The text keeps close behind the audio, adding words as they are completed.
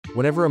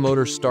Whenever a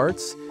motor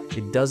starts,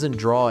 it doesn't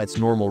draw its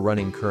normal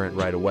running current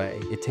right away.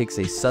 It takes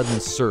a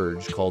sudden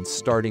surge called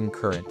starting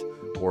current,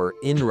 or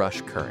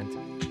inrush current.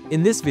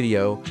 In this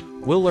video,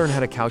 we'll learn how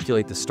to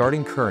calculate the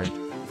starting current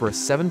for a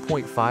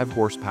 7.5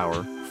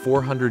 horsepower,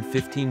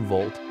 415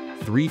 volt,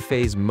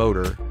 three-phase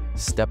motor,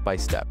 step by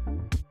step.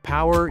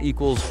 Power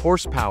equals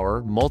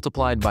horsepower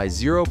multiplied by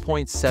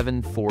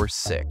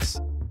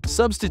 0.746.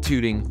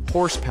 Substituting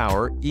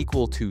horsepower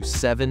equal to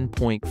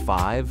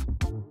 7.5,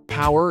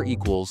 power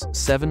equals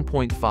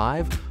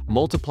 7.5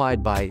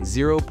 multiplied by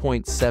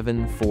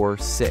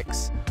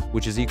 0.746,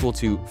 which is equal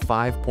to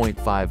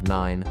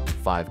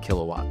 5.595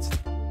 kilowatts.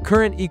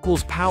 Current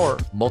equals power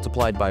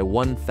multiplied by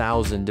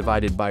 1,000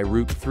 divided by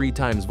 √3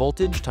 times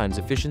voltage times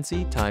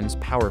efficiency times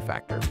power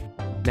factor.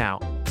 Now,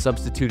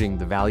 substituting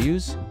the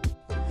values,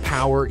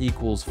 power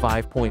equals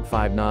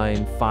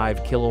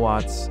 5.595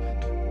 kilowatts,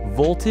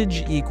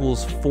 voltage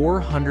equals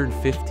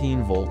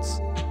 415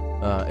 volts,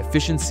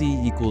 efficiency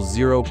equals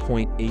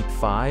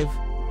 0.85,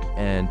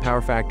 and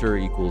power factor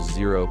equals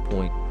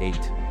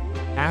 0.8.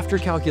 After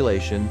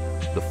calculation,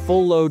 the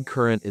full load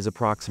current is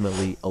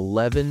approximately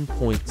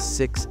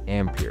 11.6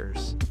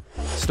 amperes.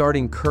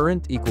 Starting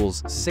current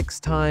equals 6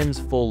 times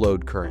full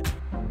load current.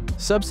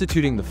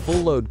 Substituting the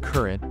full load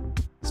current,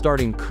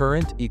 starting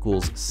current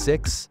equals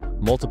 6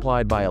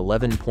 multiplied by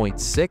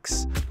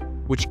 11.6,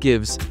 which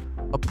gives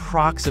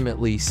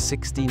approximately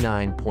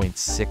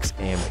 69.6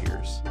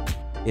 amperes.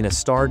 In a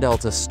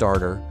star-delta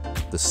starter,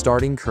 the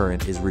starting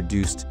current is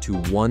reduced to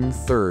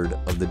 1/3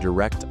 of the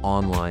direct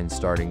online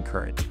starting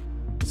current.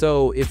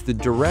 So if the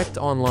direct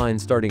online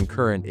starting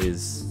current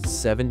is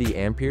 70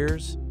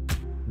 amperes,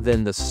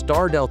 then the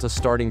star-delta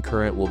starting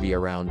current will be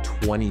around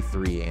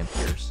 23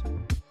 amperes.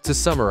 To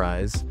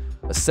summarize,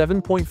 a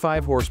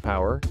 7.5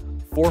 horsepower,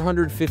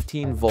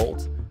 415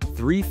 volt,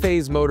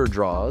 three-phase motor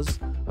draws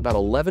about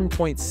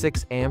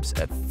 11.6 amps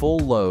at full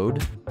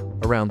load,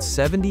 around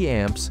 70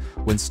 amps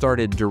when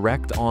started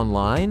direct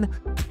online,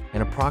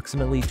 and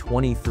approximately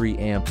 23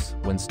 amps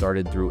when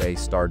started through a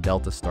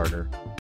star-delta starter.